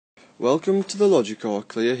Welcome to the Logicor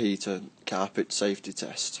Clear Heater Carpet Safety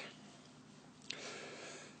Test.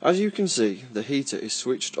 As you can see, the heater is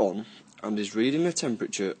switched on and is reading a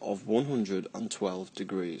temperature of 112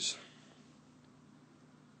 degrees.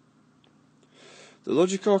 The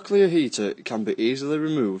Logicor Clear Heater can be easily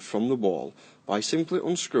removed from the wall by simply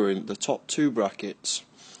unscrewing the top two brackets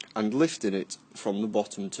and lifting it from the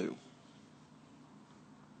bottom two.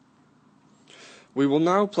 We will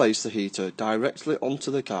now place the heater directly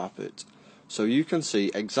onto the carpet, so you can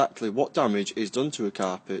see exactly what damage is done to a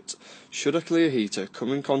carpet should a clear heater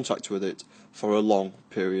come in contact with it for a long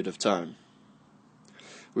period of time.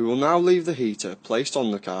 We will now leave the heater placed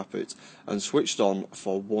on the carpet and switched on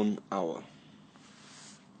for 1 hour.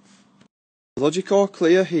 The Logicor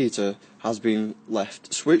Clear Heater has been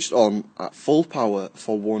left switched on at full power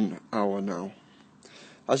for 1 hour now.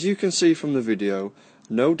 As you can see from the video,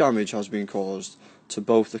 no damage has been caused to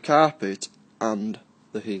both the carpet and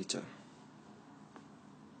the heater.